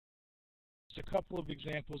a couple of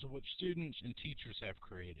examples of what students and teachers have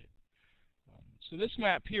created. So this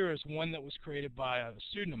map here is one that was created by a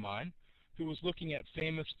student of mine who was looking at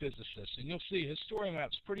famous physicists. And you'll see his story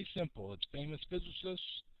map's pretty simple. It's famous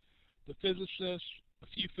physicists, the physicists, a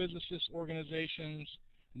few physicist organizations,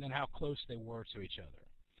 and then how close they were to each other.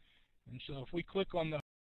 And so if we click on the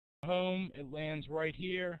home, it lands right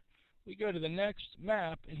here. We go to the next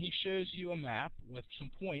map, and he shows you a map with some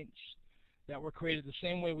points that were created the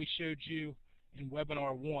same way we showed you in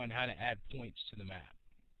Webinar 1 how to add points to the map.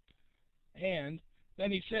 And then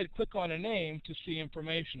he said click on a name to see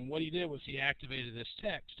information. What he did was he activated this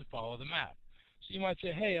text to follow the map. So you might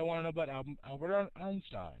say, hey, I want to know about Albert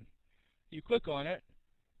Einstein. You click on it,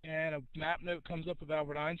 and a map note comes up of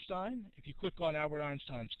Albert Einstein. If you click on Albert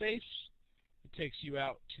Einstein's face, it takes you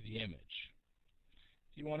out to the image.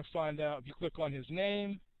 If you want to find out, if you click on his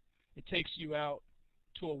name, it takes you out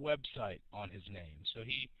to a website on his name. So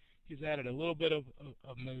he's added a little bit of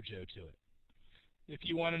mojo to it. If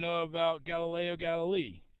you want to know about Galileo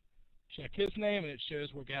Galilei, check his name and it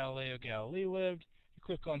shows where Galileo Galilei lived. You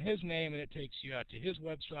click on his name and it takes you out to his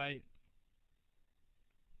website.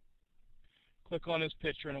 Click on his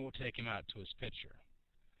picture and it will take him out to his picture.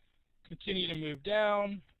 Continue to move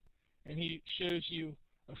down and he shows you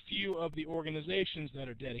a few of the organizations that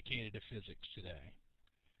are dedicated to physics today.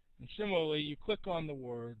 And similarly, you click on the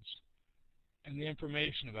words and the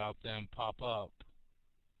information about them pop up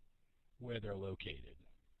where they're located.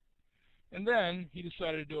 And then he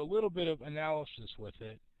decided to do a little bit of analysis with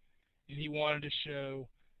it, and he wanted to show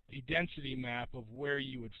a density map of where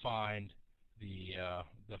you would find the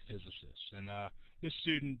physicists. And this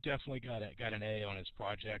student definitely got an A on his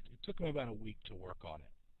project. It took him about a week to work on it.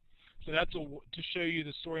 So that's to show you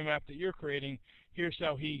the story map that you're creating. Here's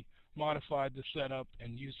how he modified the setup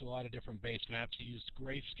and used a lot of different base maps. He used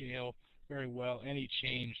grayscale very well, and he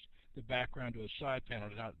changed the background to a side panel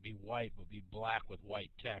to not be white but be black with white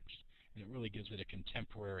text, and it really gives it a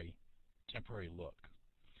contemporary look.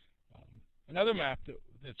 Another map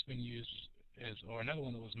that's been used or another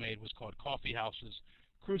one that was made was called Coffee Houses,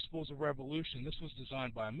 Crucibles of Revolution. This was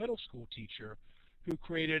designed by a middle school teacher who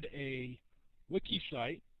created a wiki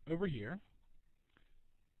site over here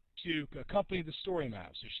to accompany the story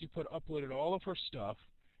map. So she uploaded all of her stuff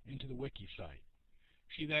into the wiki site.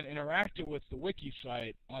 She then interacted with the wiki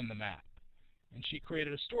site on the map. And she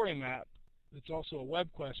created a story map that's also a web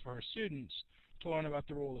quest for her students to learn about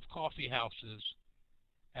the role of coffee houses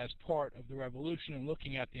as part of the revolution and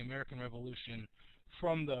looking at the American Revolution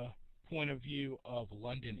from the point of view of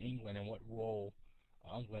London, England, and what role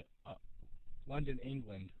London,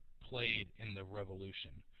 England played in the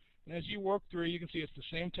revolution. And as you work through, you can see it's the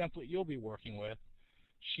same template you'll be working with.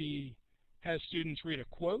 She has students read a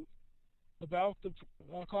quote about the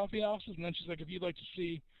coffee houses, and then she's like, if you'd like to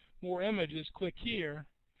see more images, click here,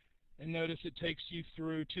 and notice it takes you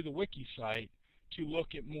through to the wiki site to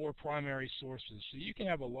look at more primary sources. So you can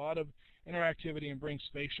have a lot of interactivity and bring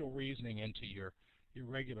spatial reasoning into your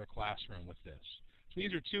regular classroom with this. So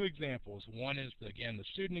these are two examples. One is, again, the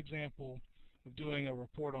student example of doing a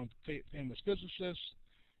report on famous physicists,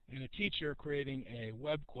 and a teacher creating a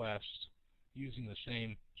web quest using the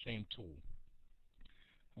same tool.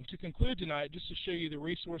 To conclude tonight, just to show you the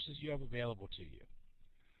resources you have available to you.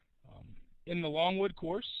 In the Longwood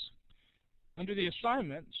course, under the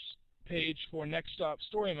assignments page for Next Stop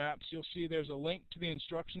Story Maps, you'll see there's a link to the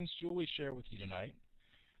instructions Julie shared with you tonight.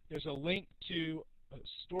 There's a link to a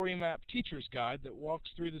Story Map Teacher's Guide that walks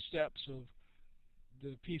through the steps of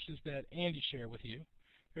the pieces that Andy shared with you.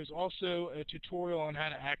 There's also a tutorial on how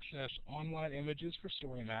to access online images for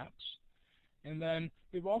story maps. And then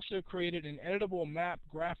we've also created an editable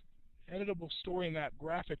story map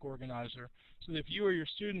graphic organizer so that if you or your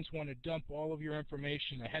students want to dump all of your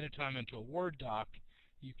information ahead of time into a Word doc,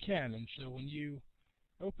 you can. And so when you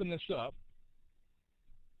open this up,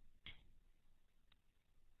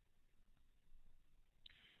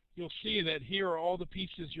 you'll see that here are all the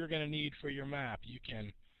pieces you're going to need for your map. You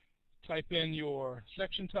can type in your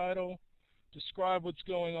section title, describe what's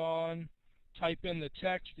going on, type in the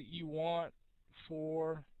text that you want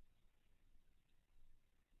for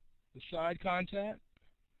the side content.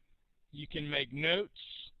 You can make notes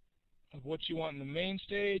of what you want in the main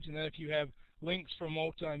stage, and then if you have links for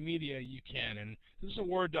multimedia, you can. And this is a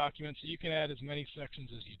Word document, so you can add as many sections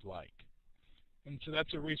as you'd like. And so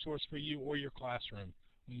that's a resource for you or your classroom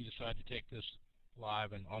when you decide to take this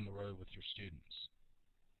live and on the road with your students.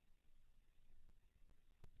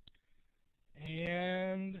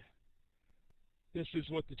 And this is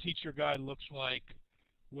what the teacher guide looks like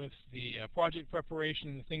with the project preparation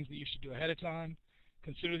and the things that you should do ahead of time.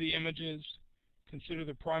 Consider the images, Consider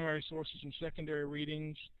the primary sources and secondary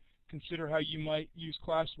readings. Consider how you might use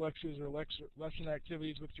class lectures or lesson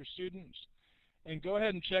activities with your students. And go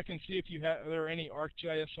ahead and check and see if there are any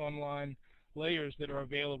ArcGIS Online layers that are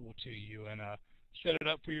available to you, and set it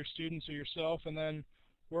up for your students or yourself, and then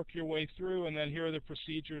work your way through. And then here are the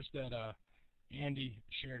procedures that Andy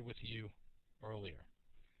shared with you earlier.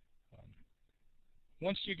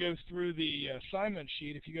 Once you go through the assignment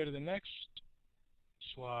sheet, if you go to the next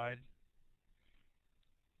slide,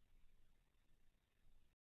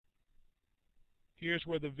 here's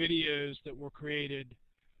where the videos that were created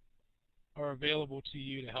are available to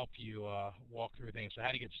you to help you walk through things. So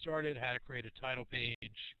how to get started, how to create a title page.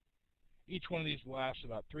 Each one of these lasts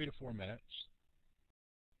about 3 to 4 minutes.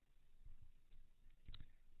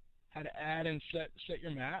 How to add and set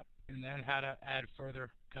your map, and then how to add further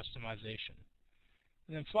customization.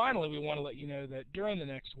 And then finally, we want to let you know that during the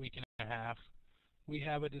next week and a half, we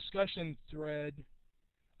have a discussion thread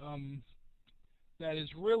that is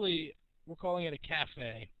really, we're calling it a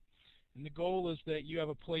cafe. And the goal is that you have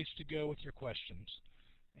a place to go with your questions.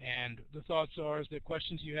 And the thoughts are that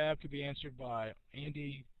questions you have could be answered by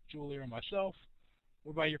Andy, Julie, or myself,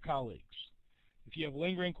 or by your colleagues. If you have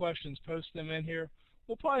lingering questions, post them in here.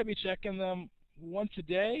 We'll probably be checking them once a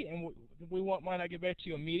day, and might not get back to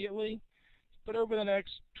you immediately. But over the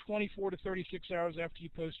next 24 to 36 hours after you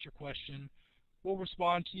post your question, we'll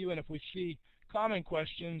respond to you. And if we see common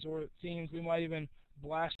questions or themes, we might even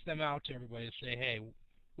blast them out to everybody to say, hey,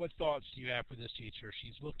 what thoughts do you have for this teacher?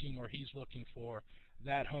 She's looking or he's looking for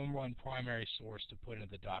that home run primary source to put into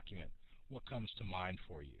the document. What comes to mind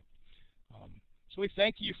for you? So we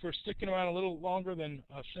thank you for sticking around a little longer than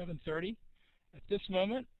 7:30. At this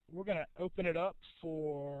moment, we're going to open it up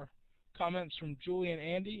for comments from Julie and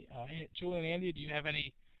Andy. Julie and Andy, do you have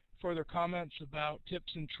any further comments about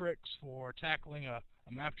tips and tricks for tackling a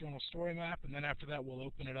map journal story map? And then after that, we'll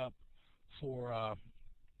open it up for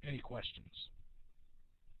any questions.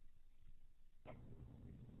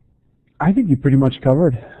 I think you pretty much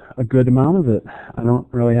covered a good amount of it. I don't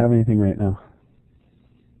really have anything right now.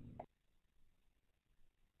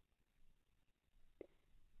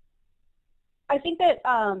 I think that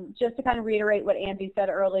just to kind of reiterate what Andy said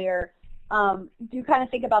earlier, do kind of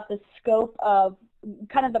think about the scope of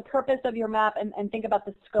kind of the purpose of your map, and think about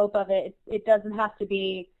the scope of it. It doesn't have to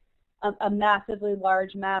be a massively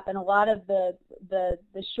large map, and a lot of the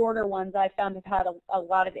shorter ones I found have had a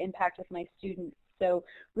lot of impact with my students. So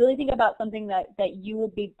really think about something that will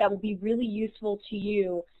be really useful to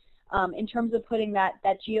you in terms of putting that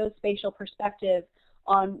geospatial perspective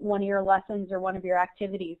on one of your lessons or one of your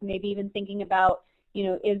activities. Maybe even thinking about, you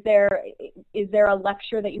know, is there a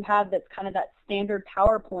lecture that you have that's kind of that standard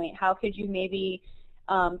PowerPoint? How could you maybe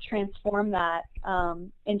transform that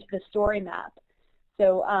into the story map?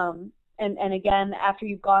 So and again, after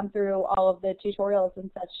you've gone through all of the tutorials and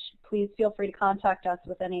such, please feel free to contact us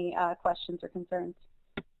with any questions or concerns.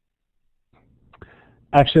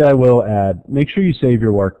 Actually, I will add, make sure you save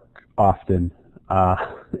your work often.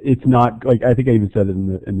 It's not, like I think I even said it in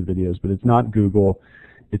the videos, but it's not Google,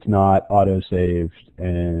 it's not auto-saved,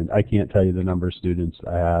 and I can't tell you the number of students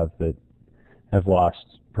I have that have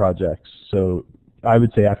lost projects. So I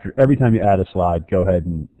would say every time you add a slide, go ahead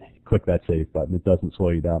and click that save button. It doesn't slow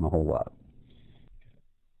you down a whole lot.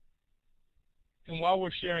 And while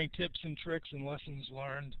we're sharing tips and tricks and lessons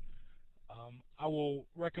learned, I will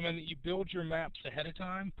recommend that you build your maps ahead of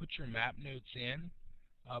time. Put your map notes in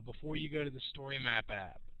before you go to the Story Map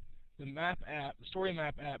app. The Story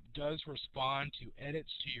Map app does respond to edits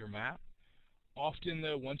to your map. Often,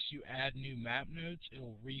 though, once you add new map notes, it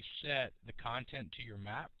will reset the content to your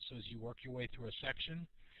map. So as you work your way through a section,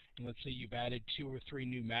 and let's say you've added 2 or 3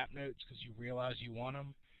 new map notes because you realize you want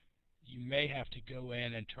them, you may have to go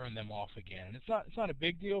in and turn them off again. It's not a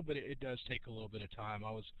big deal, but it does take a little bit of time.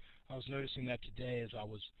 I was noticing that today as I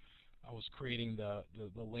was creating the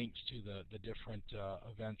links to the different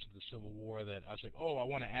events of the Civil War, that I was like, oh, I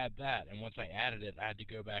want to add that. And once I added it, I had to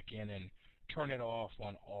go back in and turn it off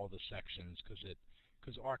on all the sections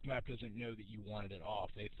because ArcMap doesn't know that you wanted it off.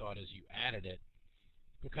 They thought as you added it,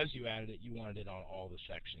 because you added it, you wanted it on all the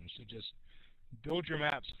sections. So just build your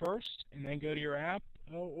maps first and then go to your app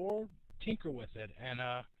or tinker with it. And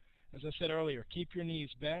as I said earlier, keep your knees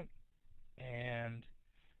bent and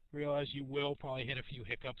realize you will probably hit a few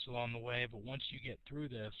hiccups along the way, but once you get through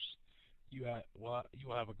this, you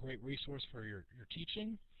will have a great resource for your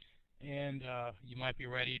teaching, and you might be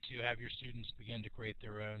ready to have your students begin to create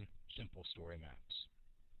their own simple story maps.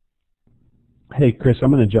 Hey, Chris,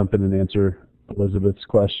 I'm going to jump in and answer Elizabeth's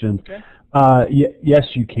question. Okay. Yes,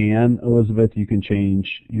 you can, Elizabeth. You can change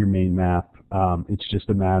your main map. It's just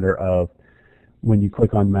a matter of when you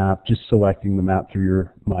click on map, just selecting the map through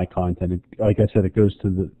your My Content. Like I said, it goes to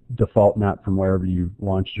the default map from wherever you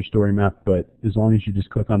launched your story map, but as long as you just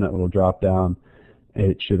click on that little drop down,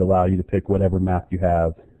 it should allow you to pick whatever map you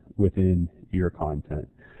have within your content.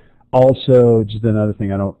 Also, just another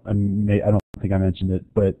thing, I don't think I mentioned it,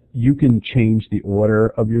 but you can change the order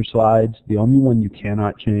of your slides. The only one you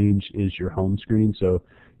cannot change is your home screen, so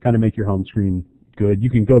kind of make your home screen good. You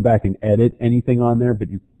can go back and edit anything on there, but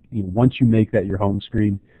once you make that your home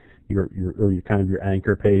screen, your kind of your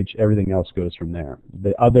anchor page, everything else goes from there.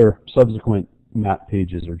 The other subsequent map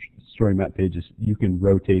pages or story map pages, you can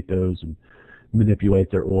rotate those and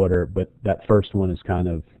manipulate their order, but that first one is kind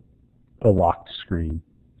of a locked screen.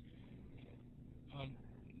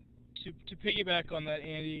 To piggyback on that,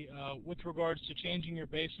 Andy, with regards to changing your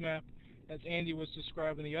base map, as Andy was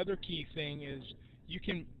describing, the other key thing is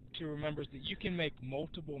to remember is that you can make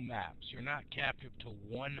multiple maps. You're not captive to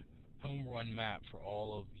one home run map for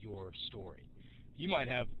all of your story. You might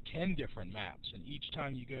have 10 different maps, and each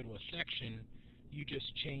time you go to a section, you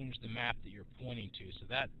just change the map that you're pointing to. So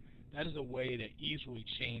that is a way to easily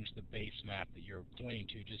change the base map that you're pointing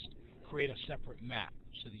to. Just create a separate map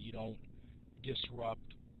so that you don't disrupt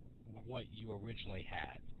what you originally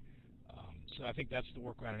had. So I think that's the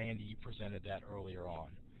workaround, and Andy, you presented that earlier on.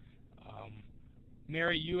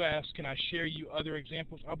 Mary, you asked, can I share you other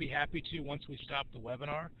examples? I'll be happy to once we stop the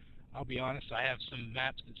webinar. I'll be honest, I have some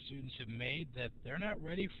maps that students have made that they're not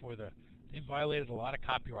ready for. They've violated a lot of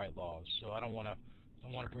copyright laws, so I don't want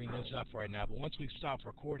to bring those up right now. But once we stop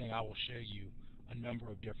recording, I will show you a number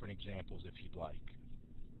of different examples if you'd like.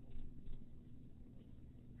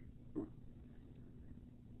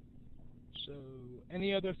 So,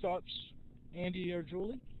 any other thoughts, Andy or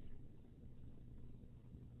Julie?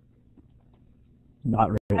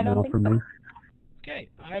 Not right now for me. Okay,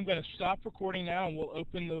 I'm going to stop recording now, and we'll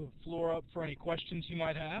open the floor up for any questions you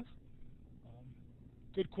might have.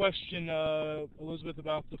 Good question, Elizabeth,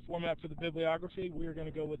 about the format for the bibliography. We're going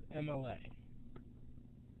to go with MLA.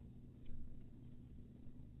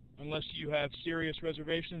 Unless you have serious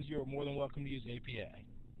reservations, you're more than welcome to use APA.